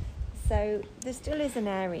them. So there still is an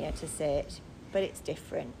area to sit, but it's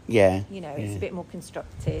different. Yeah. It's a bit more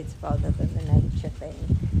constructed rather than the nature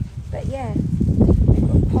thing. But yeah,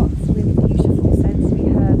 you've got pots with beautiful sensory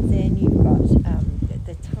herbs in. You've got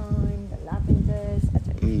the thyme, the lavenders. I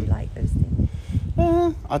don't know if you like those things.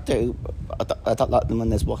 I do. But I don't like them when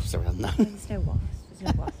there's wasps around, though. There's no wasps.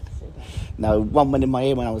 There's no wasps. No, one went in my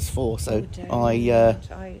ear when I was 4, so I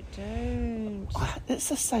don't. Let's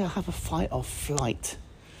just say I have a fight or flight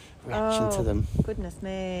reaction to them. Goodness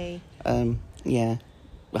me. Yeah.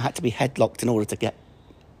 I had to be headlocked in order to get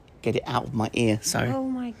it out of my ear, so... Oh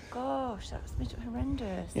my gosh, that was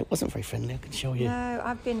horrendous. It wasn't very friendly, I can show you. No,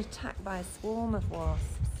 I've been attacked by a swarm of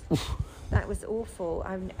wasps. That was awful.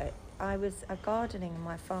 I was gardening in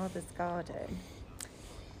my father's garden,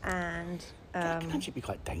 and... That can actually be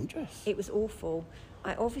quite dangerous. It was awful.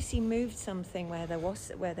 I obviously moved something where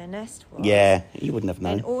their nest was. Yeah, you wouldn't have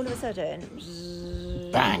known. And all of a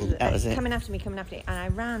sudden... Bang, that was it. Coming after me. And I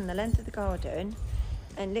ran the length of the garden,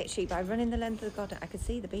 and literally by running the length of the garden, I could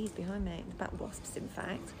see the bees behind me, the bat wasps, in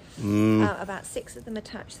fact. About 6 of them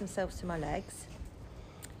attached themselves to my legs.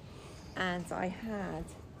 And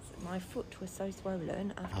my foot was so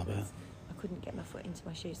swollen afterwards. I couldn't get my foot into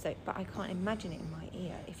my shoes, but I can't imagine it in my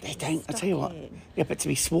ear. If it was I tell you what, yeah, but to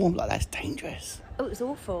be swarmed like that's dangerous. Oh, it was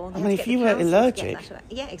awful. I mean, if you were allergic...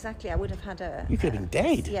 Yeah, exactly, I would have had a... You could have been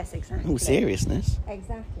dead. Yes, exactly. In all seriousness.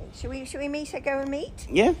 Exactly. Should we go and meet?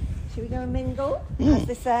 Yeah. Should we go and mingle, as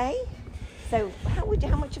they say? So, how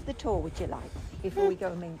much of the tour would you like before we go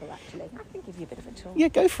and mingle, actually? I can give you a bit of a tour. Yeah,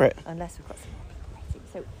 go for it. Unless we've got some more people waiting.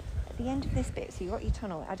 So, at the end of this bit, so you've got your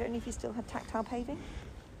tunnel. I don't know if you still have tactile paving.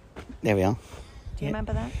 There we are. Do you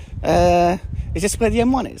remember that? Is this where the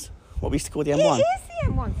M1 is? What we used to call the M1? It is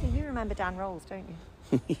the M1. So you remember Dan Rolls, don't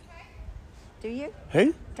you? Do you?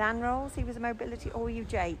 Who? Dan Rolls, he was a mobility, or were you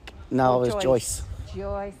Jake? No, I was Joyce.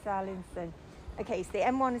 Joyce Allinson. Okay, so the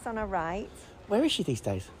M1 is on our right. Where is she these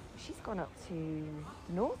days? She's gone up to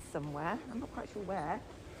the north somewhere. I'm not quite sure where,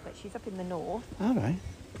 but she's up in the north. All right.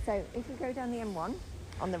 So if we go down the M1,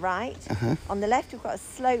 on the right, on the left we've got a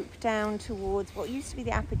slope down towards what used to be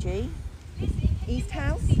the Apogee. East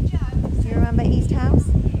House. Do you remember East House?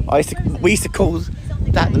 We used to call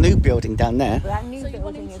that the new building down there. Well, that new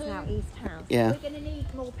building is now East House. Yeah. We're going to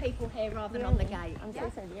need more people here rather than on the gate. I'm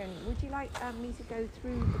so sorry, Leonie. Would you like me to go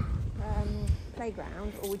through the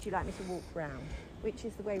playground, or would you like me to walk round? Which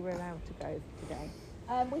is the way we're allowed to go today?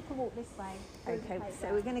 We can walk this way. Okay,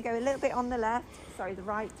 so we're going to go a little bit on the left, the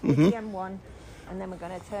right, towards the M1. And then we're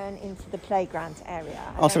going to turn into the playground area.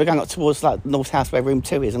 So we're going up towards like North House where room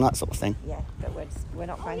 2 is and that sort of thing. Yeah, but we're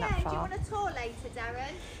not going that far. Do you want a tour later,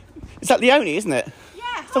 Darren? Is that Leonie, isn't it? Yeah,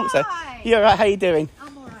 I thought so. You're all right, how you doing?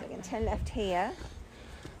 I'm all right. So we're going to turn left here.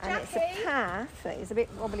 And it's a path that is a bit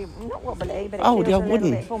wobbly, not wobbly, but it feels a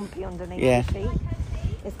little bit bumpy underneath your feet.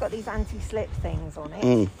 It's got these anti-slip things on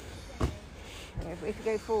it. If we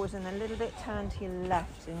go forward and a little bit, turn to your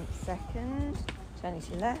left in a second. Turning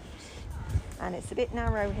to your left. And it's a bit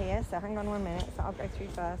narrow here, so hang on 1 minute, so I'll go through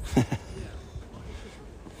first.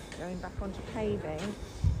 Going back onto paving.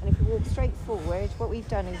 And if we walk straight forward, what we've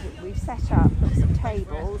done is we've set up some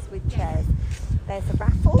tables with chairs. There's a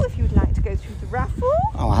raffle, if you would like to go through the raffle.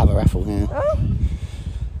 I'll have a raffle, yeah. Oh.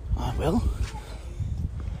 I will.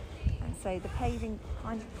 And so the paving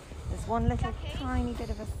there's one little tiny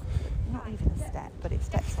bit of not even a step, but it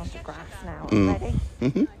steps onto grass now. Ready?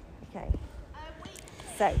 Okay.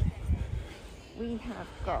 So, we have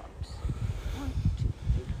got 1, 2,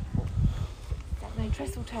 3, 4, 7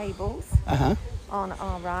 trestle tables on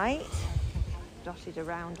our right, dotted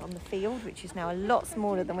around on the field, which is now a lot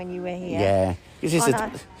smaller than when you were here. Yeah.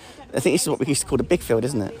 I think this is what we used to call the big field,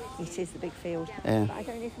 isn't it? It is the big field. Yeah. But I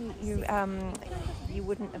don't know if you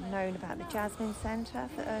wouldn't have known about the Jasmine Centre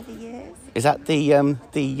for early years. Is that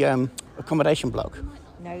the accommodation block?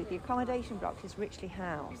 No, the accommodation block is Richley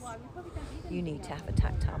House. You need to have a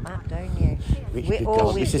tactile map, don't you?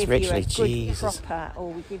 This is Richley, Jesus.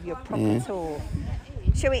 Or we give you a proper tour.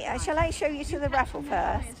 Shall I show you to the raffle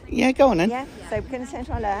first? Yeah, go on then. Yeah, so we're going to turn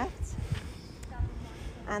to our left.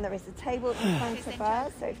 And there is a table in front of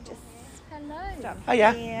us, so just hello. Oh,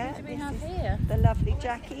 yeah. Here. What do we have here? The lovely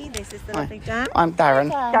Jackie. This is the lovely Dan. I'm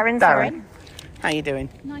Darren. Darren. How you doing?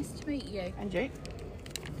 Nice to meet you. And you?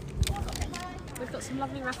 We've got some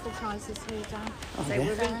lovely raffle prizes here, Dan. So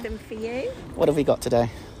we'll read them for you. What have we got today?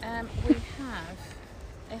 We have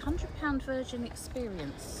a £100 Virgin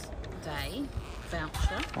Experience Day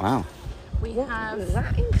voucher. Wow. What does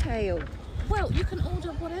that entail? Well, you can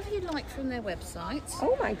order whatever you like from their website.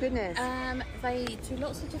 Oh my goodness. They do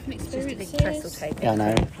lots of different experiences. Just a big trestle table. Yeah, I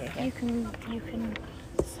know. You can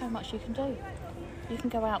so much you can do. You can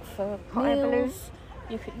go out for hot air balloons.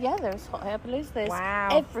 There's hot air balloons. There's wow.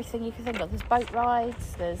 everything you can think of. There's boat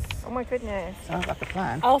rides. There's oh my goodness. Sounds like a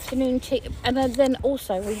plan. Afternoon tea, and then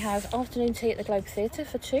also we have afternoon tea at the Globe Theatre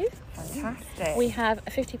for 2. Fantastic. We have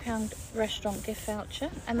a £50 restaurant gift voucher,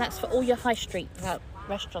 and that's for all your high street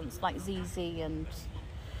restaurants like ZZ and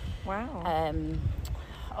wow.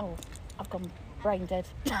 I've gone brain dead.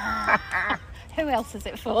 Who else is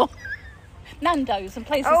it for? Nando's and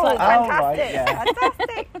places Oh, like that. fantastic! yeah.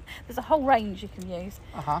 Fantastic! There's a whole range you can use.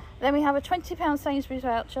 Then we have a £20 Sainsbury's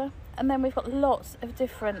voucher, and then we've got lots of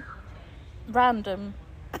different random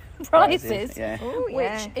prizes, Ooh, yeah.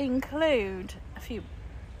 which include a few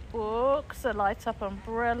books, a light up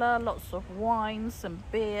umbrella, lots of wine, some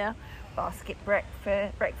beer, Basket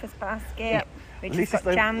breakfast basket. Which At has least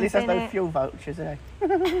got jams there's in no it. fuel vouchers, eh?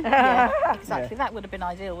 Yeah, exactly. That would have been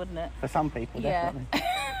ideal, wouldn't it? For some people, Yeah. definitely.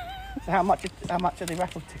 So how much are the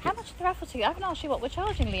raffle tickets? How much is the raffle ticket? I haven't asked you what we're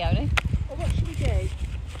charging, Leonie. Well, what should we do?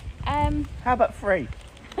 How about free?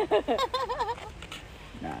 No.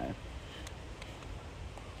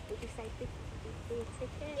 Would you say 50p a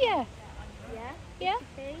ticket? Yeah. Yeah? Yeah.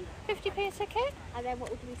 50p? 50p a ticket? And then what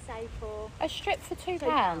would we say for? A strip for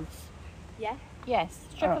 £2. Yeah? Yes.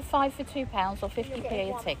 Strip Oh. of 5 for £2 or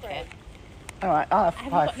 50p a ticket. All right, I'll have Have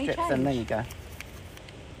you 5 got any strips then. There change? you go.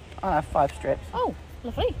 I'll have 5 strips. Oh,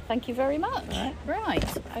 lovely. Thank you very much.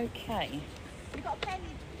 Right. Okay. You got a pen,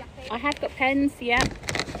 Jackie? I have got pens, yeah.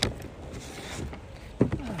 So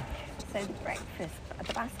the breakfast,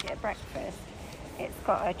 the basket of breakfast, it's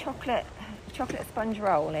got a chocolate sponge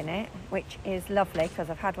roll in it, which is lovely because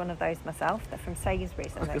I've had one of those myself. They're from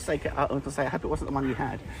Sainsbury's. I was going to say, I hope it wasn't the one you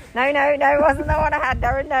had. No, it wasn't the one I had,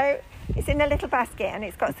 Darren, no. It's in a little basket and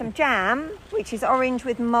it's got some jam, which is orange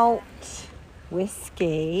with malt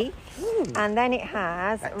whiskey. And then it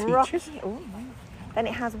has then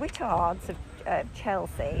it has Whittards of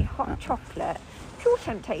Chelsea, hot chocolate, pure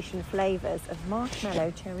temptation flavours of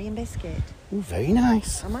marshmallow, cherry and biscuit. Ooh, very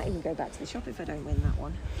nice. I might even go back to the shop if I don't win that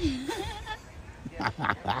one.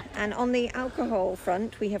 And on the alcohol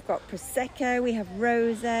front, we have got Prosecco, we have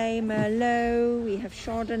Rosé, Merlot, we have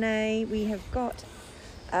Chardonnay, we have got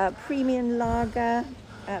premium lager,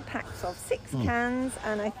 packs of 6 cans,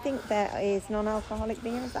 and I think there is non-alcoholic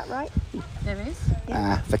beer, is that right? There is.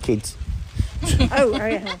 For kids. Oh,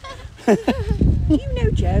 yeah. You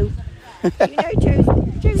know Joe. You know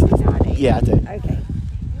Joe's Italian. Yeah, I do. Okay.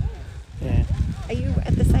 Yeah. Are you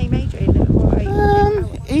at the same age? Or are you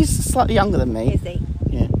He's slightly younger than me. Is he?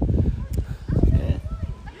 Yeah.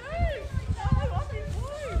 How long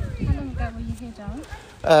ago were you here,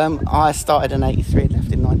 Darren? I started in 83 and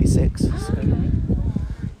left in 96. So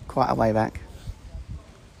quite a way back.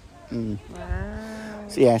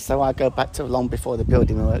 Wow. So I go back to long before the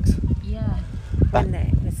building works. Yeah.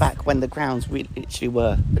 Back when the grounds literally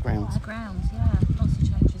were the grounds. The grounds, yeah. Lots of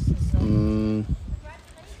changes since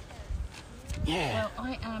Yeah. Well,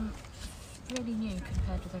 I am really new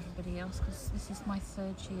compared with everybody else because this is my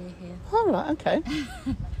 3rd year here. All right, okay.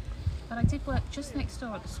 But I did work just next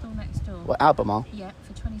door at the school next door. What, Albemarle? Yeah,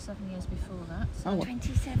 for 27 years before that. So. Oh,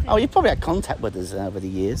 27. Oh, you probably had contact with us over the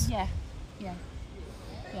years. Yeah,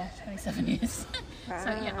 27 years. So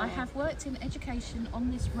yeah, I have worked in education on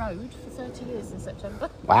this road for 30 years in September.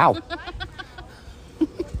 Wow.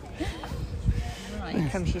 Right.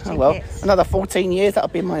 Comes your Oh, well, tickets. another 14 years, that'll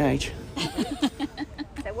be my age.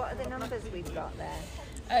 So what are the numbers we've got there?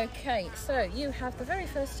 Okay, so you have the very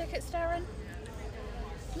first tickets, Darren.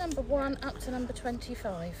 Number 1 up to number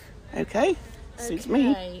 25. Okay, suits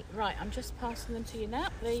me. Okay, right, I'm just passing them to you now.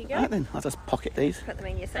 There you go. Right then, I'll just pocket these. Put them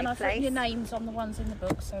in your safe And I've place. written your names on the ones in the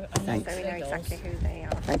book, so I know Thanks. So we know they're yours. exactly who they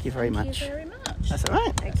are. Thank you very much. Thank you very much. That's all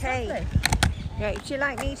right. Okay. Lovely. Right, would you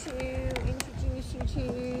like me to introduce you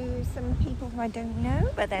to some people who I don't know,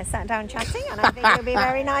 but they're sat down chatting, and I think it would be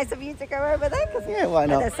very nice of you to go over there. Cause Yeah, why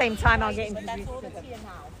not? At the same time, I'll get introduced to them.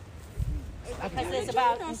 Because there's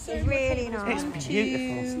about It's really nice. It's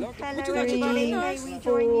beautiful. Hello, everybody. May we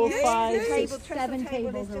join you? Table, seven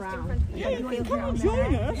tables around. Come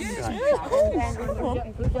join us. Yeah, of course.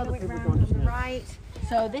 Right.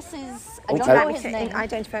 So this is, I Oh, don't so- know his name.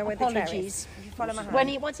 Identify where the chair is. Apologies. Follow my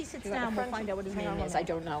hand. Once he sits You got down, the we'll front? find out what his name is. I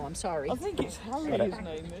don't know. I'm sorry. I think it's Harry, his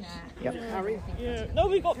name is. Yep. Harry? Yeah. No,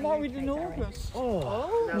 we got married in August.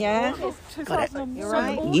 Oh. Yeah. Got it. You're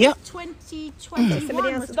right. Yep. 2021.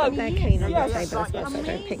 Somebody else has No, got their cane on the yes. table as well, so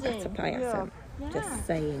don't pick that up, I assume. Just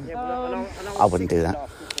saying. I wouldn't do that.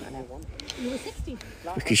 You were 60.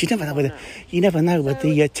 Because you never know where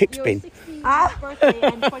the tip's been. Birthday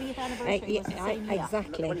and 20th anniversary was the same year.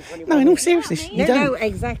 Exactly. No, in all seriousness, you No, don't.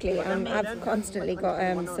 exactly. I've constantly got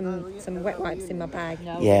some wet wipes in my bag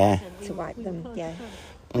Yeah. to wipe them. Yeah.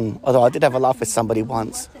 Although I did have a laugh with somebody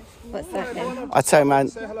once. What's that then? I turned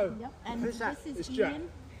around. And this is Ian.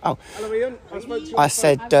 Oh, Hello, Ian. I spoke to I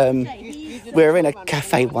said we were in a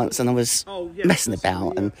cafe once and I was messing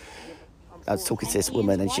about and I was talking to this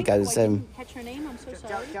woman and she goes, Catch her name, I'm so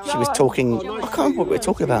sorry. she was talking, I can't remember what we were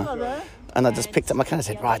talking about. And I just picked up my cane and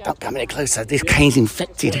said, right, don't come any closer, this cane's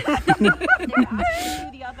infected.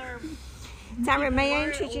 The other Darren, may I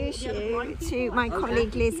introduce you to my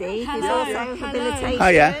colleague Lizzie, who's also habilitation. Oh,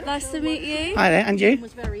 yeah. Nice to meet you. Hi there, and you?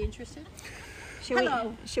 Was very interested.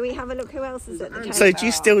 Shall we have a look who else is at the table? So do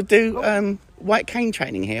you still do white cane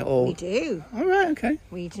training here, or? We do. All right, okay.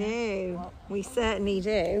 We do. We certainly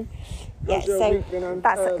do. Yeah, so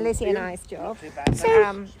that's Lizzie and I's job.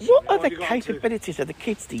 So what are the capabilities of the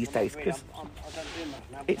kids these days? Because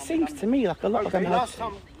it seems to me like a lot of them have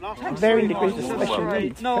varying degrees of special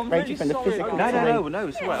needs, ranging from the physical to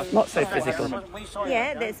not so physical.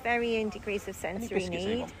 Yeah, there's varying degrees of sensory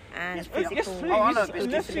need and physical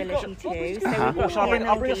disability too. So we've got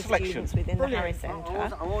PMLD students within the Harris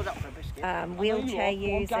Centre. Wheelchair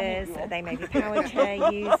users, they may be power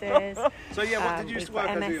chair users. So yeah, what did you used to work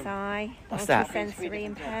as? MSI, What's that? multisensory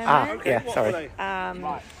impairment. Ah, yeah, sorry.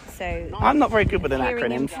 So I'm not very good with an hearing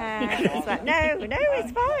acronyms. impaired, like, no,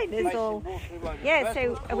 it's fine. It's all. Yeah,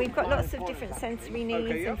 so we've got lots of different sensory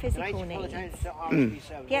needs and physical needs.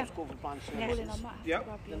 Yeah.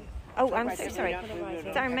 Oh, I'm so sorry.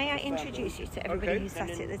 Darren, may I introduce you to everybody who's sat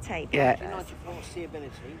at the table? Yeah.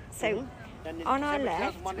 So, on our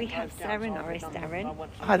left, we have Sarah Norris. Darren.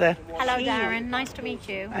 Hi there. Hello, Darren. Nice to meet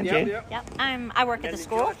you. And you? Yep. I work at the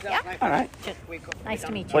school. Yep. All right. Nice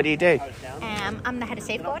to meet you. What do you do? I'm the head of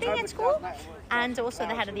safeguarding at school, and also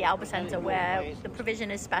the head of the Alba Centre, where the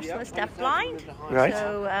provision is specialist deaf-blind. Right.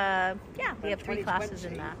 So, we have 3 classes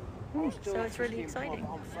in there. So it's really exciting.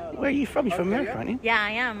 Where are you from? You're from America, aren't you? Yeah,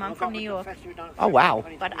 I am. I'm from New York. Oh, wow.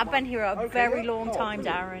 But I've been here a very long time,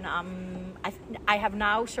 Darren. I have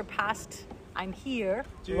now surpassed. I'm here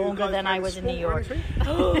longer than I was in New York.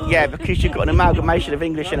 Yeah, because you've got an amalgamation of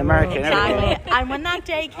English and American. Exactly. And when that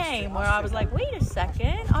day came where I was like, wait a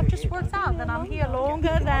second, I've just worked out that I'm here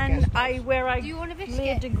longer than where I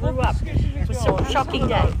lived and grew up. It was a shocking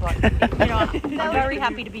day. But, I'm very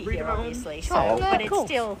happy to be here, obviously. So, but it's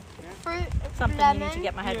still something new to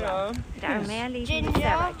get my head around. Darren, may I leave you Ginger. with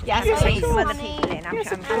Sarah? Yes, please. Some other people in. I'm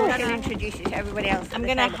going to introduce you to everybody else. I'm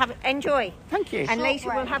going to have enjoy. Thank you. And later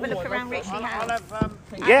we'll have a look around Richley House.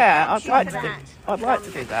 Yeah, I'd like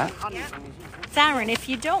to do that. Darren, if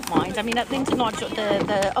you don't mind, I mean, at Linton Lodge,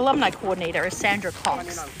 the alumni coordinator is Sandra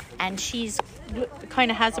Cox, and she's kind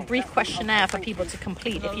of has a brief questionnaire for people to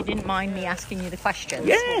complete. If you didn't mind me asking you the questions,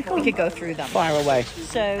 we could go through them. Fire away.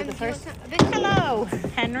 So the first, hello,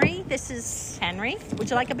 Henry. This is Henry. Would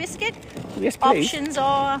you like a biscuit? Yes, please. Options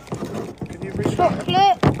are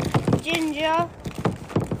chocolate, ginger,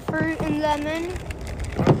 fruit and lemon,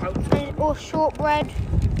 or shortbread.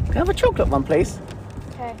 Can I have a chocolate one, please?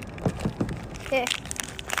 Okay. Here.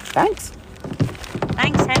 Thanks.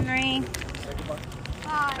 Thanks, Henry.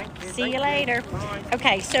 Bye. See you later.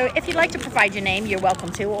 Okay, so if you'd like to provide your name, you're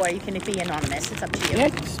welcome to, or you can be anonymous. It's up to you.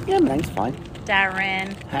 Yeah, my name's fine.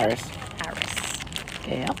 Darren Harris.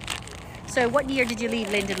 Yeah. So what year did you leave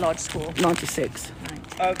Linden Lodge School? 96.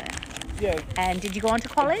 Yeah. And did you go on to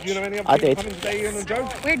college? Do you know any I did.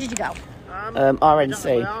 Where did you go?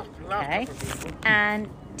 RNC. Okay. And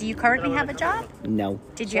do you currently have a job? No.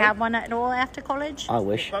 Did you have one at all after college? I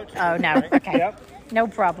wish. Oh, no. Okay. No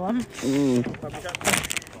problem. And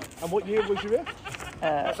what year was you here?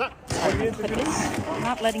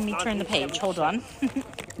 Not letting me turn the page. Hold on.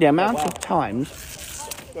 The amount of times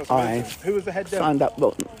I Who was the head signed up,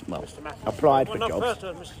 well, applied for jobs, First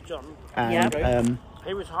was Mr. John. and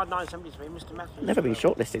He was hard 973, Mr. Matthews. never been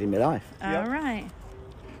shortlisted in my life. All right.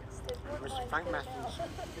 Mr. Frank Matthews.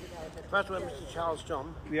 First one, Mr. Charles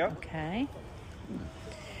John. Yeah. Okay.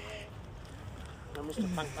 And Mr.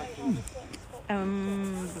 Frank Matthews.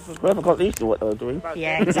 Whoever got these to what they were doing.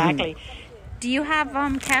 Yeah, exactly. Do you have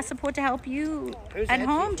care support to help you at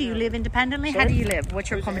home? Do you live independently? How do you live? What's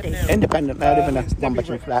your accommodation? Independently, I live in a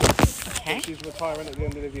one-bedroom flat. Okay. She's retiring at the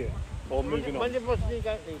end of the year. Or moving on. When did you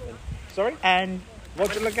go leaving? Sorry? And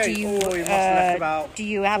What's the do you, must have left about do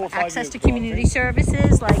you have 4 or 5 access years to ago, I community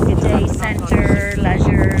services like a day centre,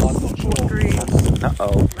 leisure, support groups,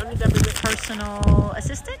 Uh-oh. personal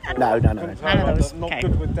assistant? No. None of those. Not Okay.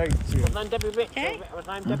 good with dates here. Was named Debbie Rich. Okay. Was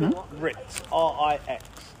named Debbie what? Ritz. R-I-X.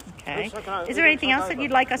 Okay. Is there anything else that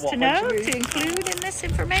you'd like us to know, to include in this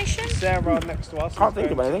information? Sarah next to us Can't is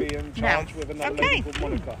think of going to anything. be in charge with another Okay. lady called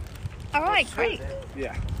Monica. All right, great.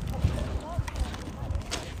 Yeah.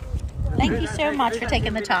 Thank you so much for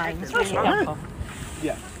taking the time. It's really helpful.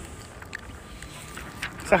 Yeah.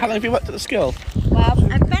 So how long have you worked at the school? Well,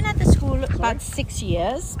 I've been at the school about 6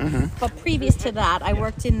 years, but previous to that, I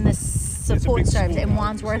worked in the support service in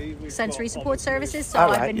Wandsworth Sensory Support Services, so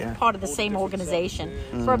All I've right, been yeah. part of the same organization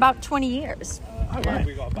for about 20 years.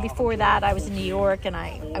 Before that, I was in New York and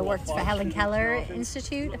I worked for Helen Keller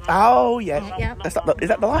Institute. Oh, yes. Yeah. Is that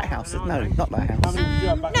the Lighthouse? No, not Lighthouse.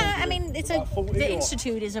 No, I mean the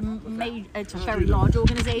institute is it's a very large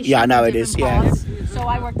organisation. Yeah, I know it is. Yeah. Parts. So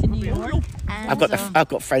I worked in New York. And, I've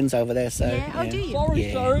got friends over there. So. Yeah. Oh, do you?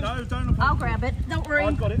 Yeah. No, don't. I'll grab it. Don't worry.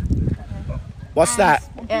 I've got it. What's that?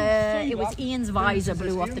 It was Ian's visor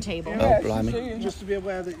blew off the table. Oh, blimey. Just to be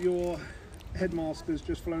aware that your headmaster's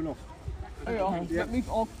just flown off. Okay. Yeah.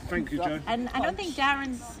 Thank you, Joe. And I don't think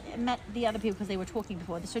Darren's met the other people because they were talking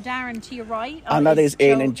before. So Darren, to your right. I know there's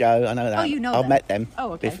Ian and Joe. I know that. Oh, you know I've them? met them.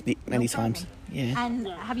 Oh, okay. Many times. Yeah. And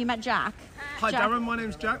have you met Jack? Hi, Jack? Darren. My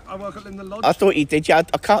name's Jack. I work at Linden Lodge. I thought you did. Yeah,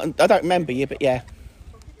 I don't remember you, but yeah.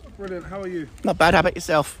 Brilliant. How are you? Not bad. How about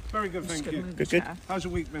yourself? Very good, thank you. Good. How's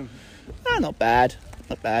your week been? No, not bad.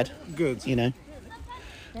 Not bad. Good. You know,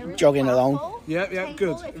 jogging along. Yeah,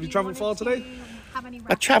 good. Have you travelled far today?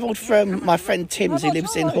 I travelled from my friend Tim's, who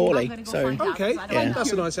lives in Hawley. So Okay, yeah,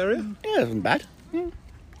 that's a nice area. yeah, it wasn't bad.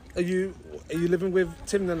 Are you living with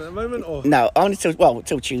Tim then at the moment, or? No, only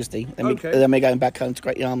till Tuesday. Then we're going back home to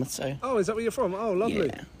Great Yarmouth. So Oh, is that where you're from? Oh, lovely.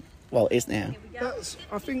 yeah, well, it is now.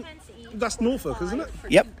 I think that's Norfolk, isn't it?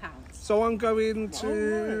 Yep. So I'm going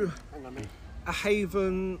to a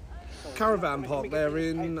Haven caravan park there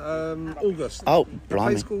in August. Oh, A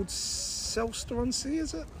blimey. place called Selster-on-Sea,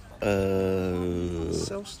 is it?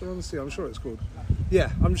 Selster-on-Sea, I'm sure it's called.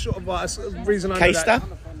 Yeah, I'm sure. But that's the reason I know Caister? that.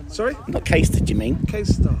 Sorry? Not Caister, do you mean?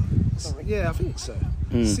 Caister. Yeah, I think so.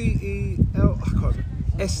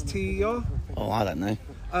 CELSTER. Oh, I don't know.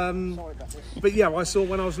 But yeah, I saw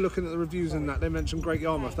when I was looking at the reviews and that they mentioned Great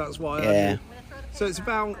Yarmouth. That's why. Yeah. So it's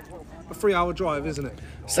about a 3-hour drive, isn't it?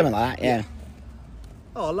 Something like that. Yeah.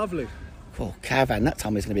 Oh, lovely. Well, caravan that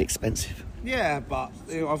time is going to be expensive. Yeah, but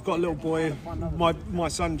I've got a little boy. My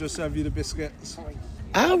son just served you the biscuits.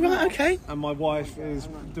 Oh, right, okay. And my wife is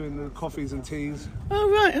doing the coffees and teas. Oh,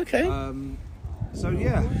 right, okay. So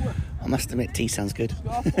yeah. I must admit, tea sounds good.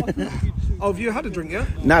 Oh, have you had a drink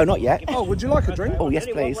yet? No, not yet. Oh, would you like a drink? Oh, yes,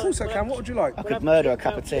 please. Of course I can. What would you like? I could murder a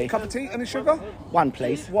cup of tea. Cup of tea? Any sugar? One,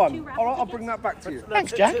 please. One. All right, I'll bring that back to you.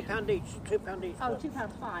 Thanks, Jack. £2 each. Oh,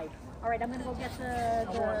 £2.5. All right, I'm going to go get the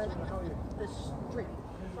drink.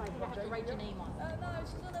 So I have to write your name on.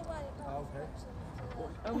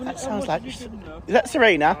 That sounds like... Is that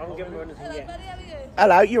Serena?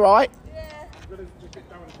 Hello, you right?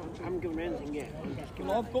 I haven't given her anything yet.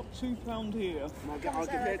 Well, I've got £2 here. I'll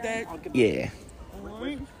give it there. Yeah.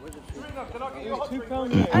 Alright.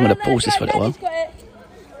 £2 here. I'm going to pause this for a little while.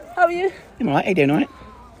 How are you? You all right? How you doing all right?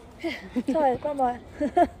 Tired, am I?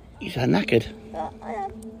 You sound knackered. I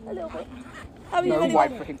am, a little bit. How are you?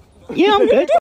 Yeah, I'm good.